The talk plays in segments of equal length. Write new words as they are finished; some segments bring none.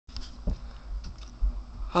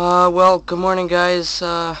Well, good morning, guys.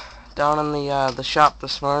 Down in the shop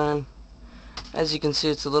this morning. As you can see,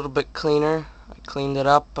 it's a little bit cleaner. I cleaned it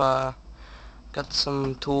up. Got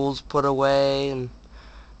some tools put away and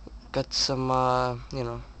got some,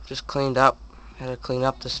 just cleaned up. Had to clean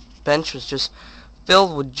up. This bench was just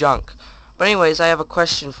filled with junk. But anyways, I have a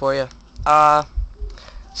question for you.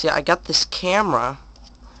 See, I got this camera.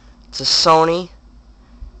 It's a Sony,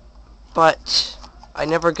 but I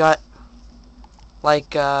never got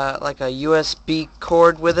like a USB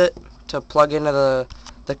cord with it to plug into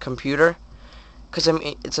the computer. Cause I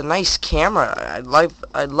mean, it's a nice camera.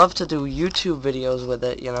 I'd love to do YouTube videos with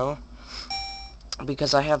it, you know.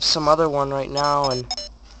 Because I have some other one right now and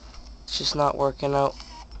it's just not working out.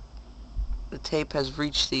 The tape has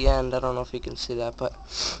reached the end. I don't know if you can see that, but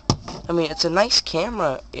I mean, it's a nice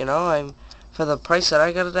camera, you know. For the price that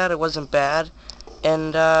I got it at, it wasn't bad.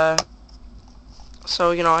 And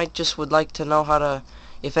so, you know, I just would like to know how to,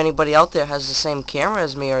 if anybody out there has the same camera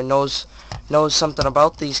as me or knows something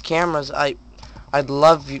about these cameras, I'd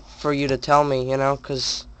love for you to tell me, you know,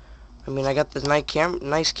 because I mean, I got this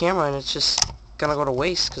nice camera and it's just gonna go to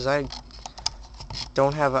waste because I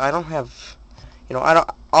don't have, you know,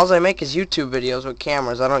 all I make is YouTube videos with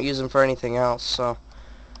cameras. I don't use them for anything else, so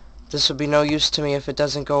this would be no use to me if it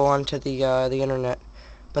doesn't go onto the internet.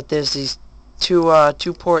 But there's these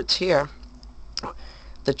two ports here.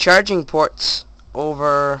 The charging port's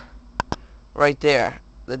over right there,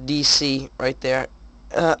 the DC right there.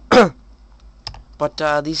 But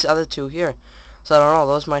these other two here, so I don't know,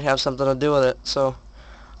 those might have something to do with it, so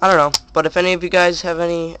I don't know. But if any of you guys have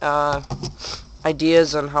any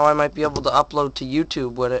ideas on how I might be able to upload to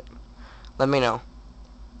YouTube with it, let me know.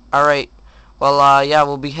 Alright, well, yeah,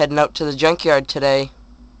 we'll be heading out to the junkyard today.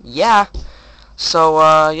 Yeah,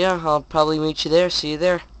 so yeah, I'll probably meet you there, see you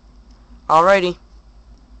there. Alrighty,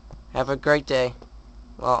 have a great day.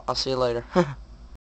 Well, I'll see you later.